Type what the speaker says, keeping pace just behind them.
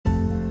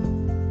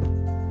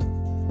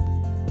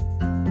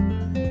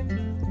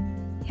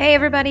Hey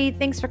everybody,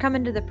 thanks for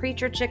coming to the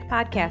Preacher Chick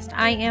podcast.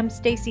 I am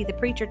Stacy the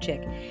Preacher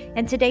Chick,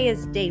 and today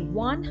is day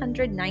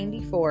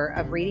 194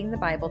 of reading the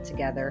Bible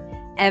together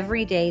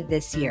every day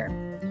this year.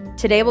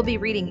 Today we'll be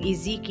reading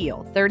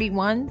Ezekiel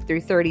 31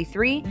 through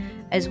 33,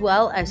 as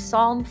well as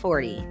Psalm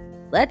 40.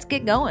 Let's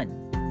get going.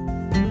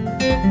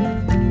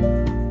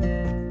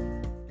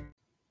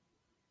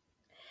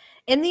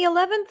 In the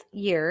 11th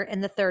year, in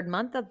the 3rd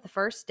month of the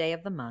 1st day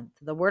of the month,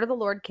 the word of the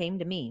Lord came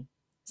to me.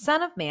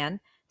 Son of man,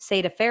 say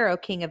to Pharaoh,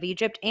 king of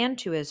Egypt, and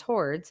to his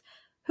hordes,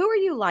 who are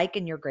you like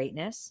in your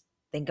greatness?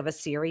 Think of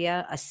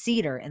Assyria, a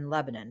cedar in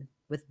Lebanon,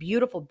 with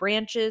beautiful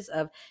branches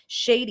of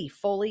shady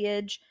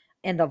foliage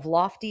and of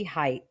lofty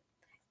height.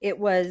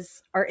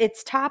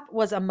 Its top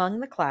was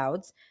among the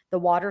clouds, the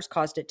waters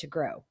caused it to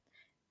grow.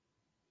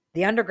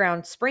 The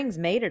underground springs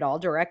made it all,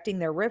 directing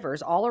their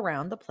rivers all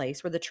around the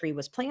place where the tree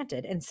was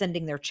planted and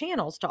sending their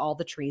channels to all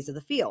the trees of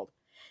the field.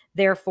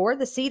 Therefore,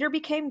 the cedar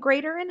became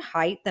greater in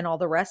height than all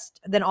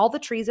the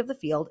trees of the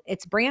field.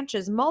 Its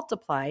branches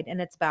multiplied and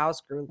its boughs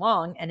grew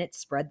long, and it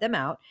spread them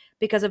out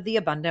because of the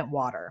abundant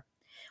water.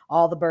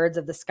 All the birds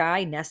of the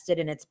sky nested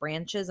in its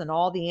branches, and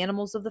all the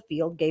animals of the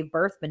field gave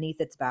birth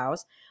beneath its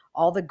boughs.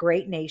 All the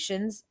great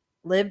nations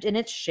lived in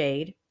its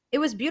shade. It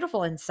was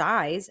beautiful in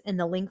size, in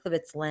the length of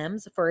its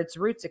limbs, for its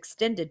roots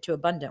extended to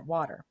abundant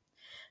water.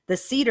 The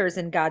cedars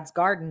in God's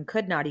garden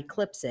could not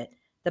eclipse it.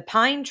 The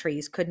pine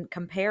trees couldn't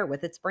compare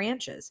with its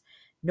branches,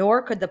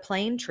 nor could the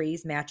plane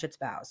trees match its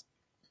boughs.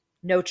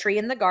 No tree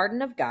in the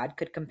garden of God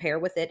could compare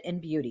with it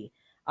in beauty.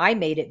 I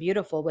made it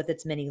beautiful with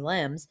its many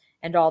limbs,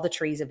 and all the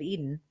trees of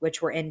Eden,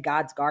 which were in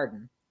God's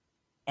garden,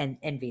 and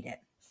envied it.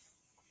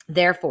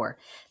 Therefore,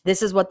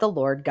 this is what the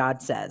Lord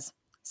God says.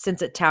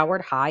 Since it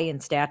towered high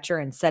in stature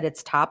and set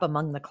its top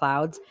among the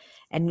clouds,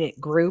 and it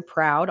grew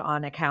proud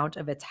on account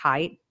of its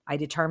height, I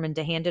determined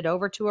to hand it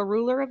over to a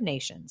ruler of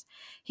nations.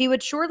 He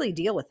would surely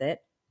deal with it.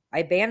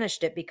 I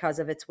banished it because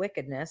of its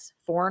wickedness.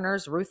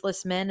 Foreigners,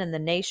 ruthless men, and the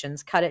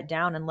nations cut it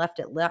down and left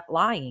it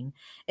lying.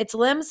 Its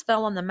limbs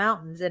fell on the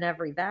mountains in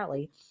every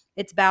valley.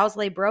 Its boughs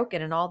lay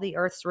broken in all the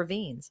earth's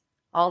ravines.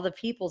 All the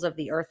peoples of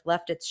the earth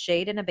left its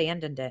shade and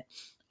abandoned it.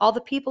 All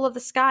the people of the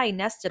sky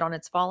nested on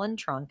its fallen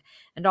trunk,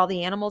 and all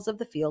the animals of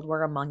the field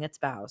were among its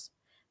boughs.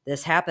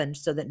 This happened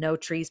so that no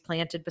trees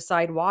planted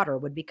beside water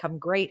would become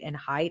great in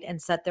height and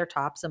set their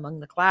tops among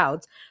the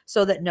clouds,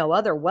 so that no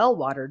other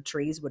well-watered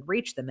trees would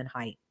reach them in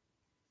height.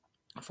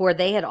 For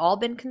they had all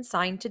been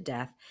consigned to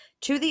death,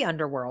 to the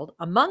underworld,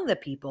 among the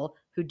people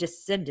who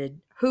descend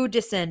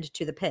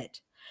to the pit.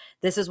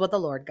 This is what the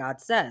Lord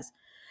God says.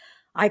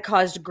 I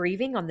caused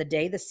grieving on the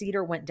day the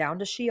cedar went down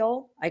to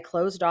Sheol. I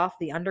closed off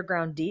the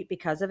underground deep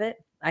because of it.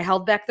 I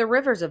held back the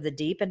rivers of the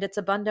deep, and its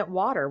abundant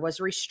water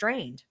was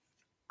restrained.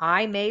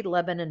 I made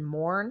Lebanon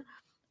mourn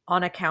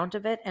on account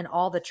of it, and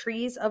all the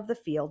trees of the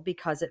field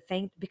because it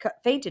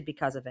fainted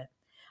because of it.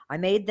 I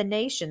made the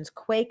nations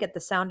quake at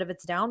the sound of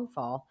its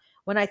downfall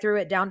when I threw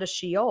it down to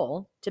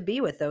Sheol to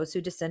be with those who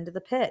descend to the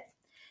pit.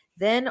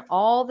 Then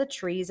all the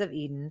trees of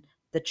Eden,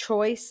 the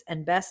choice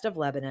and best of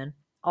Lebanon,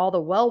 all the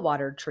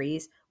well-watered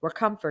trees, were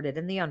comforted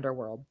in the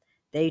underworld.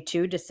 They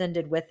too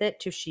descended with it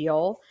to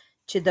Sheol,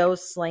 to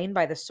those slain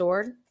by the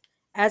sword.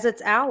 As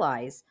its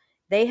allies,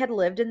 they had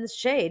lived in the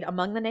shade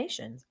among the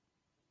nations.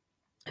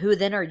 Who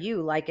then are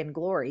you like in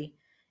glory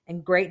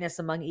and greatness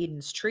among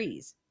Eden's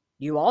trees?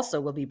 You also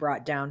will be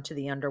brought down to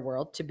the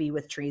underworld to be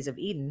with trees of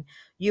Eden.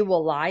 You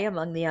will lie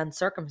among the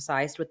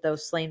uncircumcised with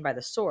those slain by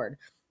the sword.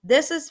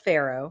 This is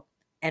Pharaoh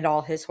and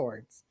all his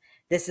hordes.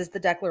 This is the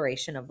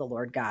declaration of the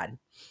Lord God.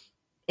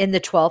 In the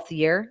 12th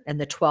year, in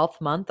the 12th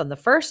month, on the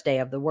 1st day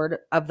of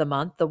the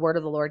month, the word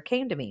of the Lord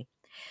came to me.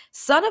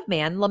 Son of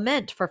man,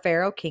 lament for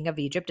Pharaoh, king of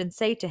Egypt, and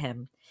say to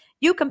him,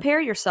 you compare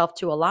yourself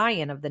to a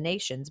lion of the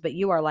nations, but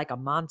you are like a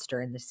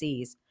monster in the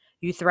seas.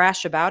 You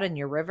thrash about in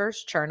your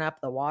rivers, churn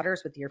up the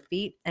waters with your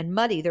feet, and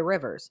muddy the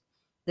rivers.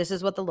 This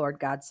is what the Lord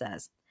God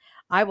says.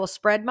 I will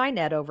spread my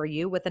net over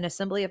you with an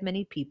assembly of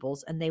many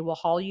peoples, and they will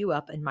haul you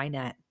up in my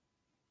net.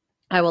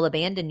 I will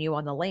abandon you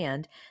on the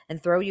land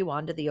and throw you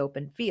onto the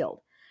open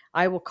field.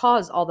 I will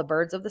cause all the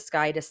birds of the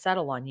sky to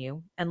settle on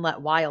you, and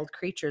let wild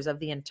creatures of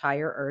the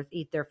entire earth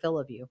eat their fill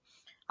of you.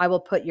 I will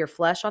put your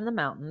flesh on the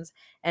mountains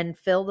and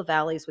fill the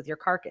valleys with your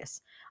carcass.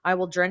 I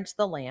will drench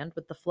the land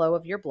with the flow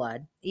of your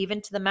blood,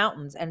 even to the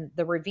mountains, and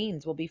the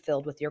ravines will be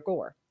filled with your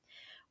gore.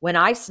 When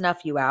I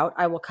snuff you out,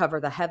 I will cover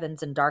the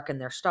heavens and darken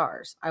their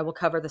stars. I will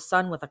cover the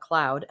sun with a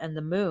cloud, and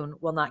the moon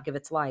will not give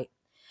its light.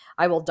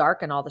 I will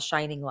darken all the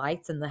shining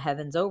lights in the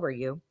heavens over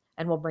you,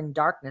 and will bring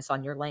darkness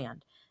on your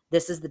land.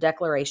 This is the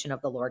declaration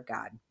of the Lord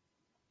God.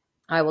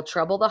 I will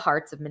trouble the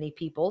hearts of many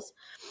peoples.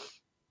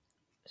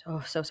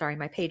 Oh, so sorry,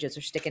 my pages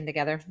are sticking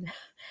together.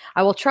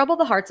 I will trouble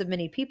the hearts of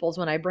many peoples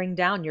when I bring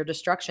down your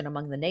destruction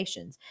among the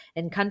nations,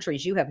 in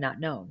countries you have not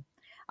known.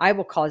 I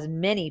will cause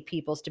many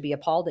peoples to be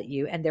appalled at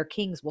you, and their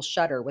kings will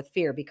shudder with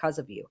fear because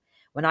of you,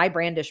 when I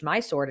brandish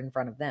my sword in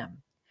front of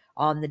them.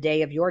 On the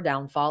day of your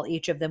downfall,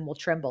 each of them will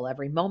tremble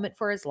every moment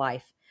for his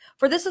life.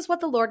 For this is what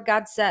the Lord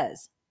God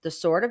says. The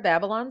sword of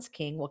Babylon's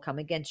king will come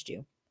against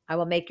you. I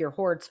will make your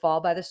hordes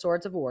fall by the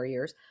swords of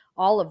warriors,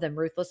 all of them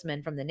ruthless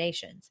men from the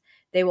nations.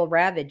 They will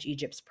ravage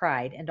Egypt's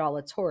pride, and all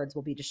its hordes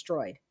will be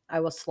destroyed. I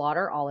will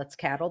slaughter all its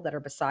cattle that are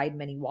beside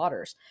many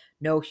waters.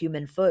 No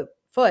human foot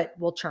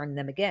will churn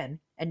them again,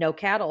 and no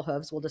cattle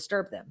hooves will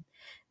disturb them.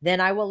 Then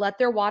I will let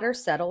their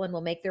waters settle and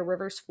will make their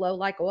rivers flow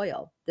like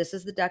oil. This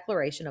is the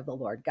declaration of the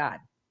Lord God.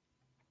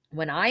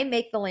 When I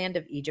make the land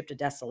of Egypt a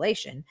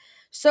desolation,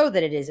 so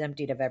that it is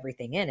emptied of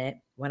everything in it,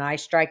 when I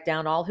strike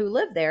down all who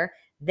live there,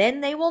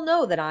 then they will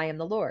know that I am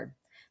the Lord.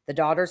 The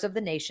daughters of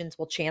the nations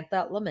will chant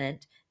that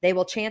lament. They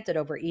will chant it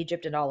over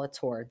Egypt and all its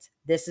hordes.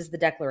 This is the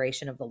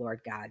declaration of the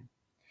Lord God.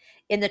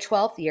 In the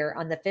 12th year,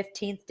 on the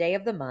 15th day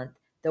of the month,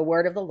 the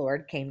word of the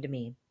Lord came to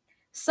me.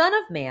 Son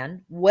of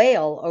man,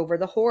 wail over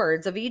the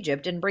hordes of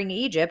Egypt and bring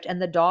Egypt and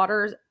the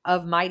daughters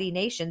of mighty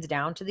nations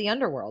down to the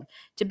underworld,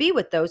 to be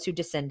with those who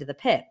descend to the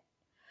pit.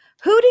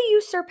 Who do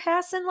you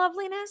surpass in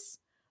loveliness?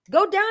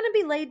 Go down and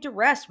be laid to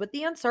rest with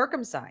the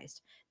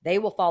uncircumcised. They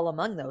will fall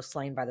among those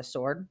slain by the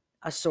sword.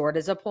 A sword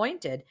is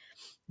appointed.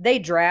 They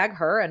drag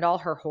her and all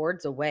her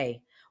hordes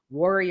away.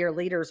 Warrior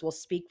leaders will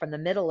speak from the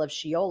middle of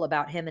Sheol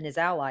about him and his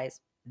allies.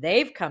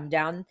 They've come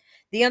down.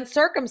 The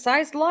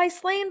uncircumcised lie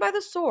slain by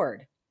the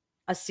sword.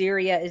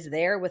 Assyria is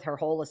there with her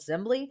whole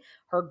assembly.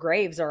 Her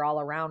graves are all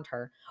around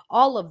her.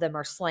 All of them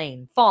are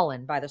slain,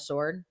 fallen by the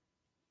sword.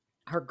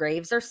 Her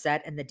graves are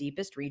set in the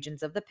deepest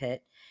regions of the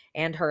pit,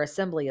 and her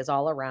assembly is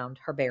all around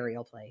her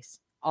burial place.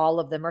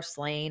 All of them are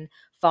slain,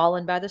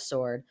 fallen by the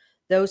sword,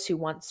 those who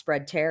once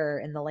spread terror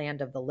in the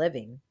land of the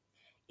living.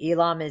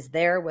 Elam is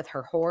there with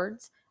her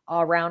hordes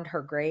all around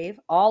her grave.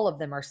 All of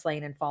them are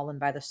slain and fallen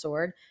by the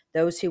sword,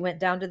 those who went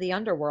down to the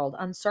underworld,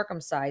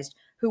 uncircumcised,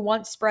 who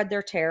once spread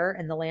their terror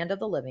in the land of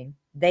the living.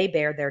 They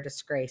bear their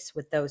disgrace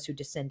with those who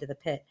descend to the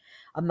pit.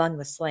 Among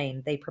the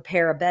slain, they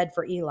prepare a bed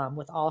for Elam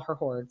with all her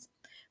hordes.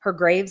 Her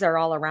graves are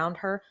all around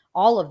her.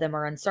 All of them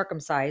are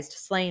uncircumcised,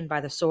 slain by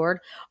the sword,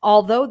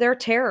 although their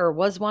terror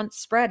was once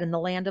spread in the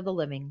land of the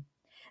living.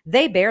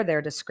 They bear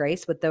their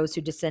disgrace with those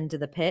who descend to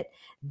the pit.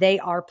 They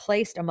are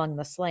placed among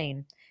the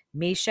slain.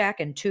 Meshach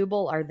and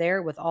Tubal are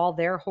there with all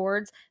their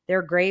hordes.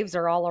 Their graves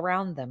are all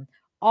around them.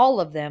 All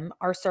of them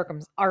are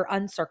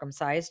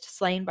uncircumcised,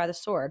 slain by the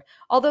sword,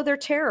 although their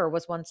terror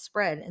was once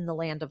spread in the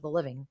land of the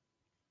living.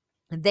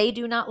 They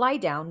do not lie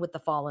down with the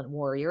fallen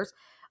warriors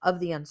of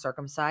the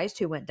uncircumcised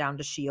who went down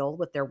to Sheol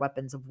with their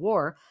weapons of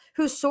war,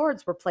 whose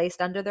swords were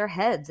placed under their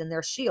heads and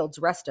their shields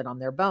rested on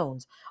their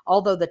bones,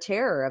 although the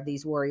terror of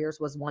these warriors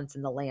was once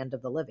in the land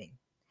of the living.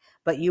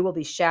 But you will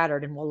be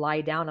shattered and will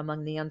lie down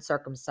among the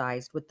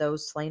uncircumcised with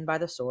those slain by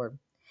the sword.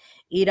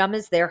 Edom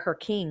is there, her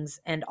kings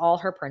and all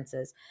her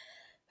princes,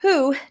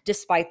 who,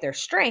 despite their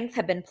strength,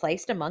 have been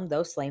placed among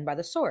those slain by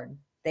the sword.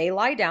 They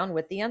lie down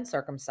with the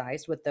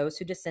uncircumcised, with those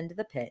who descend to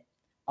the pit.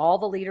 All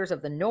the leaders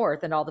of the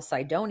north and all the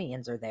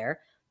Sidonians are there.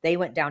 They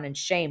went down in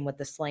shame with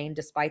the slain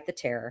despite the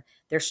terror,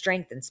 their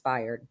strength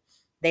inspired.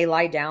 They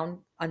lie down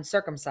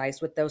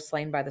uncircumcised with those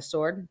slain by the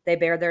sword. They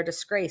bear their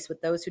disgrace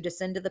with those who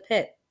descend to the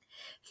pit.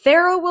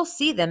 Pharaoh will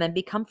see them and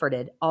be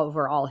comforted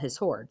over all his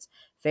hordes.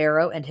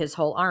 Pharaoh and his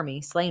whole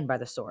army slain by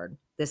the sword.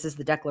 This is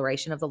the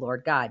declaration of the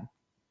Lord God.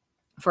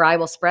 For I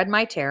will spread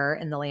my terror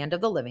in the land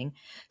of the living,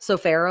 so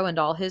Pharaoh and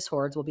all his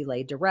hordes will be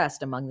laid to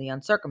rest among the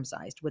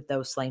uncircumcised with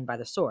those slain by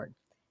the sword.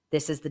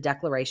 This is the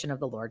declaration of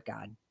the Lord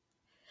God.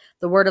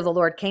 The word of the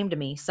Lord came to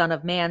me, Son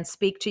of man,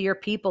 speak to your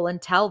people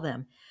and tell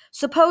them,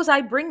 suppose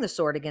I bring the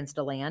sword against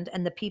a land,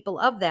 and the people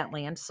of that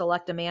land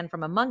select a man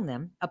from among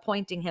them,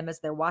 appointing him as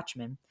their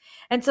watchman.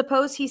 And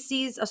suppose he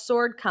sees a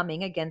sword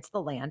coming against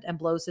the land and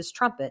blows his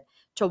trumpet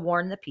to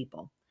warn the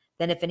people.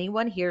 Then if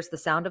anyone hears the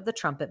sound of the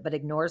trumpet but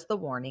ignores the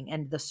warning,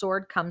 and the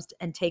sword comes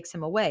and takes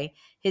him away,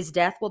 his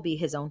death will be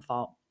his own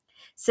fault.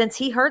 Since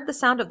he heard the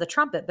sound of the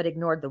trumpet but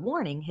ignored the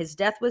warning, his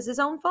death was his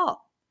own fault.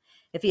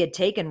 If he had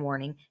taken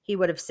warning, he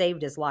would have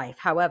saved his life.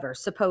 However,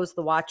 suppose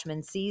the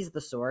watchman sees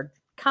the sword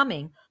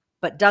coming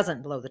but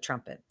doesn't blow the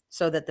trumpet,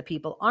 so that the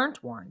people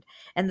aren't warned,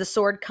 and the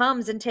sword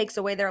comes and takes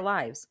away their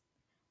lives.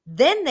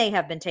 Then they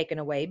have been taken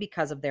away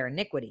because of their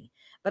iniquity,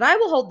 but I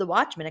will hold the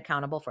watchmen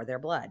accountable for their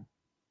blood.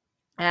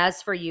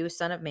 As for you,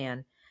 Son of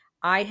man,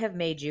 I have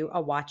made you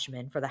a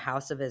watchman for the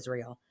house of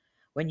Israel.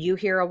 When you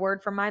hear a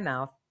word from my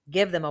mouth,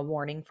 give them a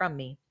warning from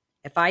me.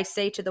 If I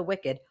say to the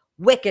wicked,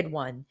 wicked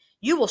one,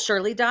 you will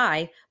surely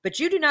die, but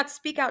you do not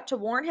speak out to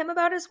warn him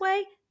about his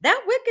way,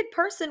 that wicked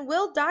person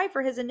will die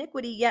for his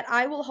iniquity, yet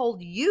I will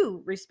hold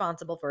you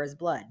responsible for his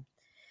blood.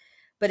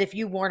 But if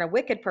you warn a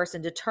wicked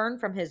person to turn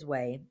from his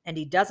way, and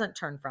he doesn't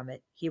turn from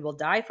it, he will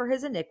die for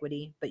his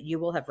iniquity, but you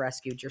will have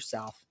rescued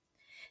yourself.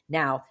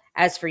 Now,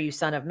 as for you,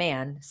 Son of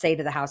man, say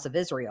to the house of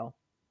Israel,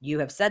 you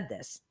have said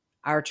this,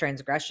 our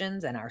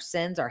transgressions and our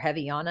sins are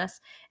heavy on us,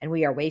 and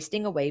we are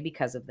wasting away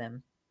because of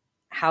them.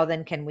 How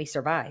then can we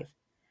survive?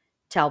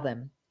 Tell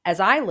them, as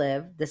I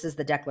live, this is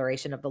the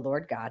declaration of the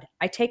Lord God,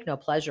 I take no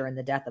pleasure in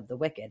the death of the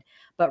wicked,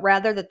 but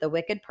rather that the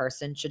wicked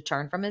person should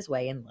turn from his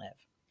way and live.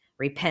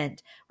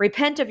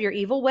 Repent of your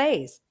evil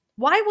ways.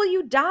 Why will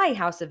you die,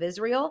 house of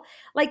Israel?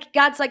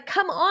 God's like,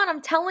 come on,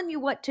 I'm telling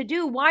you what to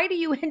do. Why do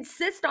you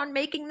insist on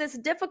making this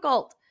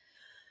difficult?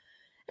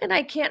 And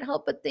I can't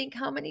help but think,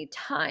 how many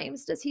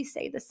times does he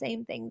say the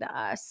same thing to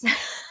us?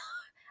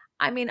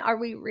 I mean, are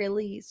we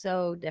really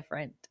so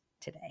different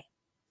today?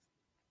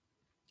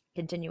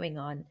 Continuing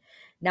on.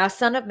 Now,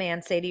 Son of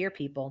Man, say to your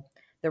people,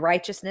 the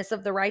righteousness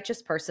of the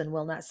righteous person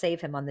will not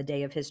save him on the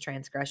day of his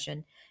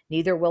transgression,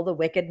 neither will the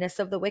wickedness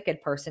of the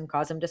wicked person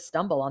cause him to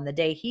stumble on the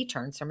day he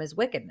turns from his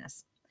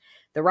wickedness.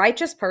 The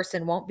righteous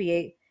person won't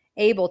be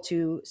able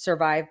to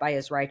survive by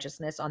his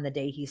righteousness on the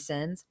day he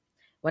sins.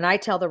 When I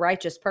tell the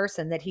righteous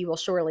person that he will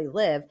surely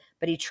live,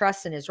 but he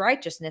trusts in his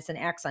righteousness and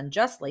acts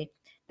unjustly,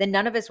 then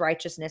none of his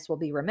righteousness will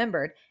be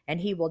remembered, and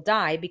he will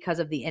die because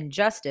of the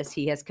injustice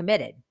he has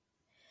committed.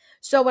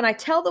 So when I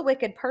tell the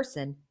wicked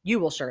person, you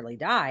will surely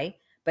die,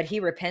 but he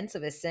repents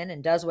of his sin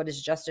and does what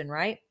is just and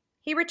right,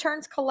 he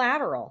returns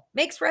collateral,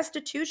 makes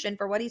restitution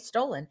for what he's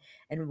stolen,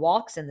 and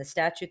walks in the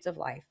statutes of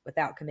life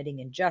without committing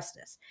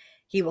injustice.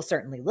 He will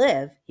certainly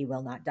live, he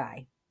will not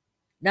die.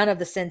 None of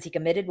the sins he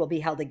committed will be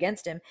held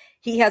against him.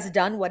 He has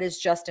done what is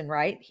just and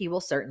right, he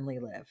will certainly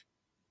live.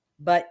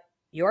 But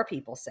your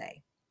people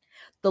say,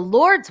 the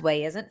Lord's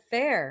way isn't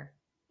fair,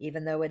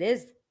 even though it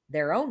is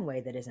their own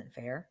way that isn't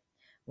fair.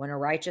 When a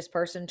righteous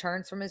person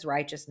turns from his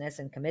righteousness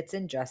and commits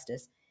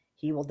injustice,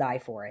 he will die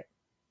for it.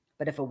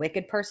 But if a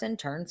wicked person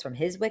turns from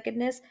his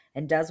wickedness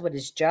and does what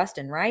is just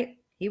and right,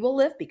 he will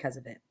live because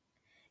of it.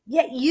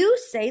 Yet you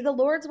say the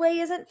Lord's way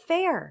isn't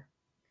fair.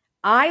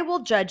 I will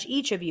judge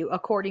each of you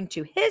according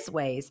to his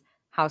ways,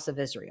 house of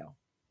Israel.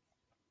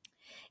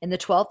 In the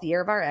 12th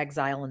year of our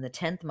exile, in the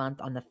 10th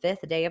month, on the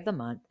 5th day of the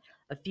month,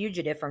 a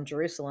fugitive from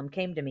Jerusalem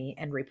came to me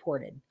and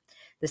reported,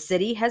 the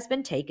city has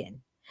been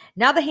taken.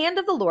 Now the hand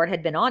of the Lord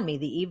had been on me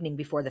the evening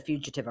before the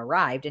fugitive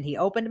arrived, and he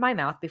opened my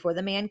mouth before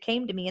the man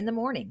came to me in the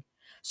morning.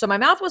 So my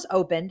mouth was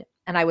opened,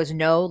 and I was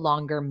no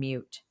longer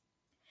mute.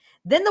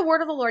 Then the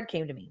word of the Lord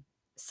came to me,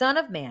 Son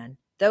of man,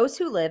 those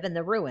who live in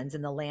the ruins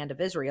in the land of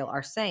Israel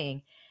are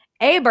saying,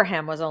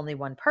 Abraham was only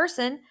one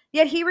person,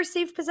 yet he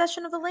received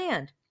possession of the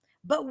land.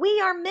 But we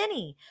are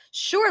many.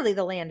 Surely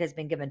the land has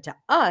been given to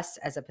us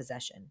as a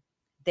possession.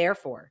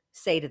 Therefore,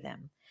 say to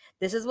them,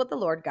 this is what the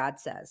Lord God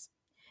says.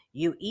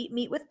 You eat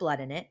meat with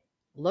blood in it,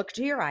 look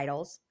to your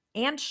idols,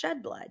 and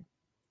shed blood.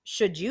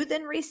 Should you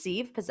then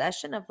receive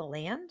possession of the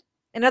land?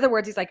 In other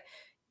words, he's like,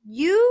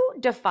 you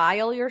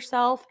defile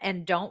yourself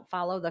and don't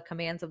follow the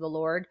commands of the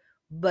Lord,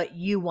 but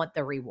you want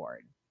the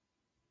reward.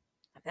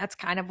 That's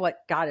kind of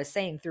what God is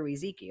saying through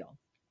Ezekiel.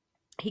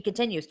 He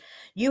continues,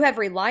 you have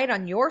relied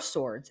on your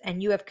swords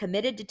and you have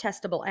committed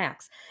detestable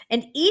acts,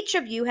 and each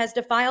of you has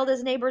defiled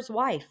his neighbor's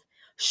wife.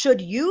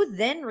 Should you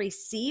then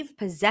receive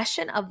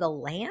possession of the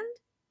land?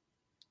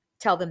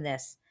 Tell them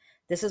this.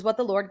 This is what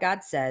the Lord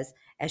God says.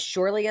 As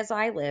surely as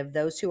I live,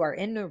 those who are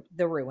in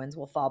the ruins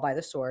will fall by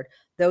the sword.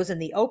 Those in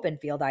the open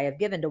field I have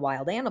given to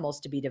wild animals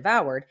to be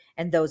devoured,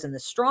 and those in the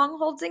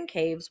strongholds and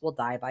caves will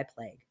die by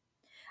plague.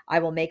 I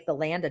will make the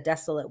land a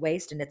desolate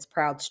waste, and its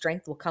proud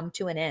strength will come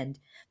to an end.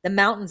 The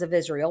mountains of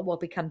Israel will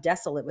become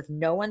desolate with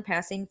no one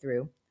passing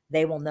through.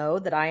 They will know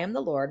that I am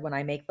the Lord when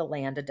I make the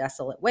land a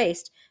desolate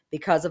waste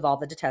because of all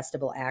the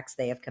detestable acts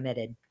they have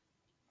committed.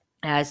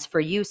 As for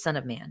you, Son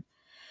of Man,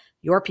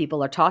 your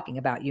people are talking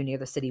about you near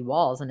the city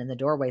walls and in the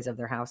doorways of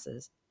their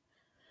houses.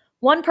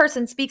 One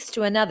person speaks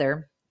to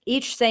another,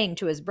 each saying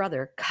to his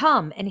brother,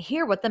 come and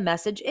hear what the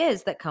message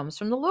is that comes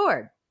from the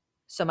Lord.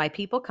 So my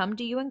people come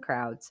to you in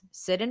crowds,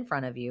 sit in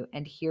front of you,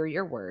 and hear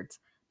your words,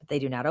 but they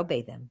do not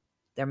obey them.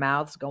 Their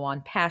mouths go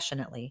on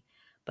passionately,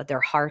 but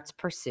their hearts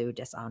pursue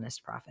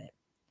dishonest profit.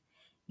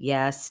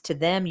 Yes, to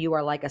them you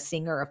are like a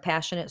singer of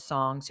passionate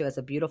songs who has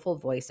a beautiful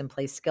voice and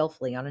plays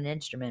skillfully on an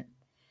instrument.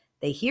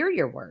 They hear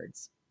your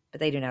words, but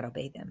they do not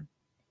obey them.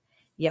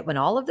 Yet when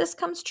all of this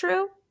comes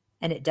true,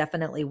 and it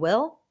definitely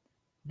will,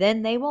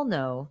 then they will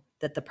know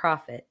that the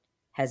prophet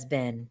has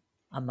been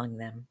among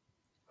them.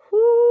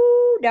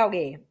 Whoo,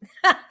 doggy.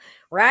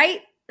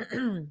 Right?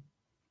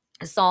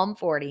 Psalm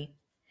 40.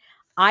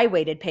 I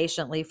waited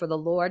patiently for the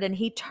Lord, and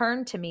he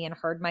turned to me and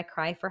heard my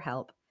cry for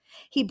help.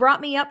 He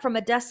brought me up from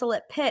a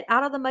desolate pit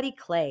out of the muddy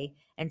clay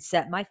and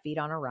set my feet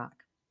on a rock,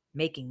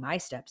 making my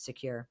steps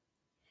secure.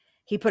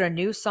 He put a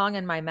new song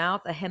in my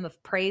mouth, a hymn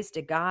of praise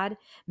to God.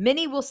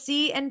 Many will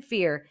see and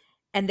fear,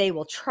 and they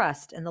will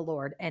trust in the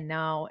Lord. And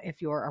now, if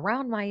you're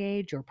around my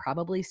age, you're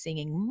probably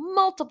singing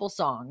multiple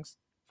songs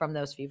from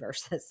those few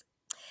verses.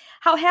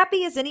 How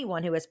happy is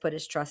anyone who has put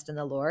his trust in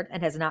the Lord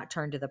and has not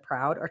turned to the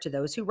proud or to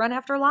those who run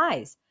after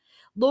lies.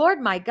 Lord,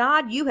 my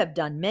God, you have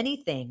done many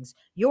things.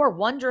 Your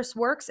wondrous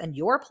works and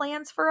your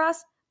plans for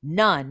us,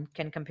 none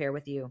can compare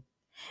with you.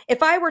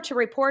 If I were to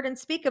report and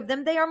speak of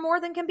them, they are more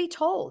than can be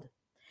told.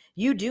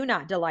 You do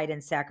not delight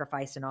in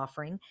sacrifice and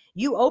offering.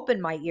 You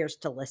open my ears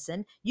to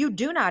listen. You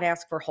do not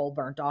ask for whole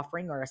burnt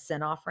offering or a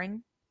sin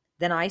offering.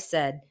 Then I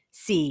said,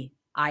 see,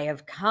 I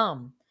have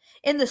come.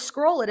 In the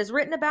scroll it is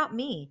written about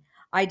me.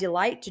 I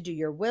delight to do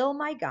your will,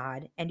 my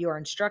God, and your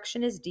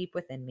instruction is deep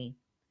within me.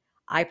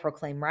 I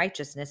proclaim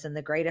righteousness in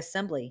the great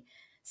assembly.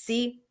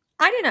 See,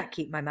 I did not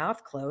keep my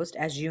mouth closed,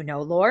 as you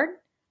know, Lord.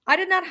 I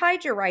did not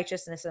hide your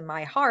righteousness in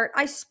my heart.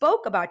 I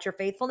spoke about your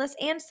faithfulness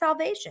and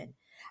salvation.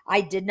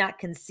 I did not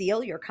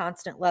conceal your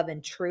constant love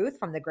and truth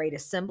from the great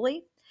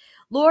assembly.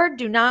 Lord,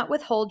 do not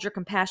withhold your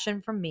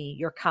compassion from me.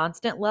 Your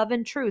constant love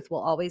and truth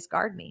will always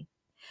guard me.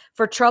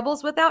 For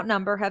troubles without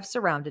number have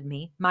surrounded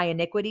me. My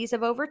iniquities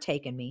have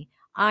overtaken me.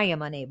 I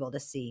am unable to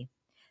see.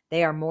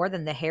 They are more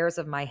than the hairs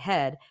of my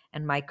head,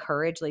 and my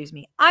courage leaves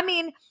me. I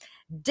mean,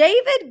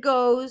 David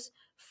goes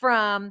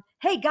from,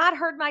 hey, God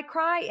heard my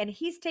cry and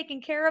he's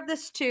taking care of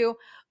this too.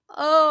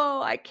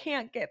 Oh, I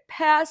can't get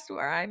past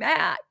where I'm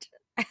at.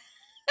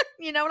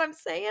 You know what I'm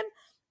saying?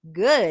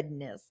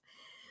 Goodness.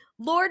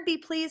 Lord, be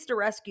pleased to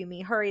rescue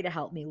me. Hurry to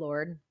help me,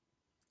 Lord.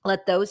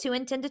 Let those who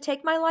intend to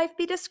take my life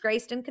be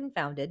disgraced and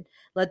confounded.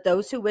 Let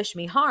those who wish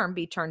me harm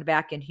be turned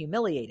back and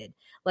humiliated.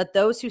 Let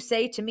those who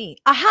say to me,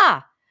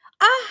 aha,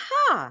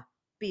 aha,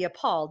 be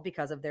appalled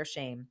because of their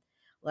shame.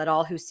 Let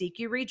all who seek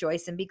you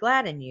rejoice and be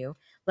glad in you.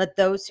 Let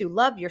those who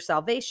love your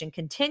salvation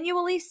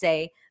continually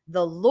say,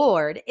 the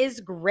Lord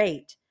is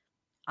great.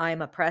 I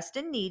am oppressed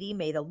and needy.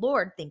 May the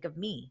Lord think of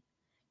me.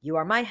 You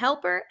are my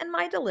helper and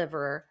my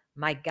deliverer.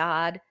 My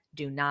God,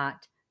 do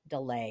not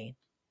delay.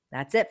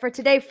 That's it for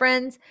today,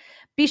 friends.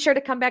 Be sure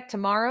to come back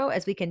tomorrow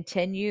as we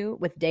continue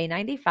with day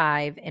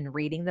 95 and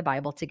reading the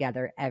Bible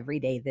together every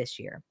day this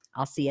year.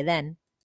 I'll see you then.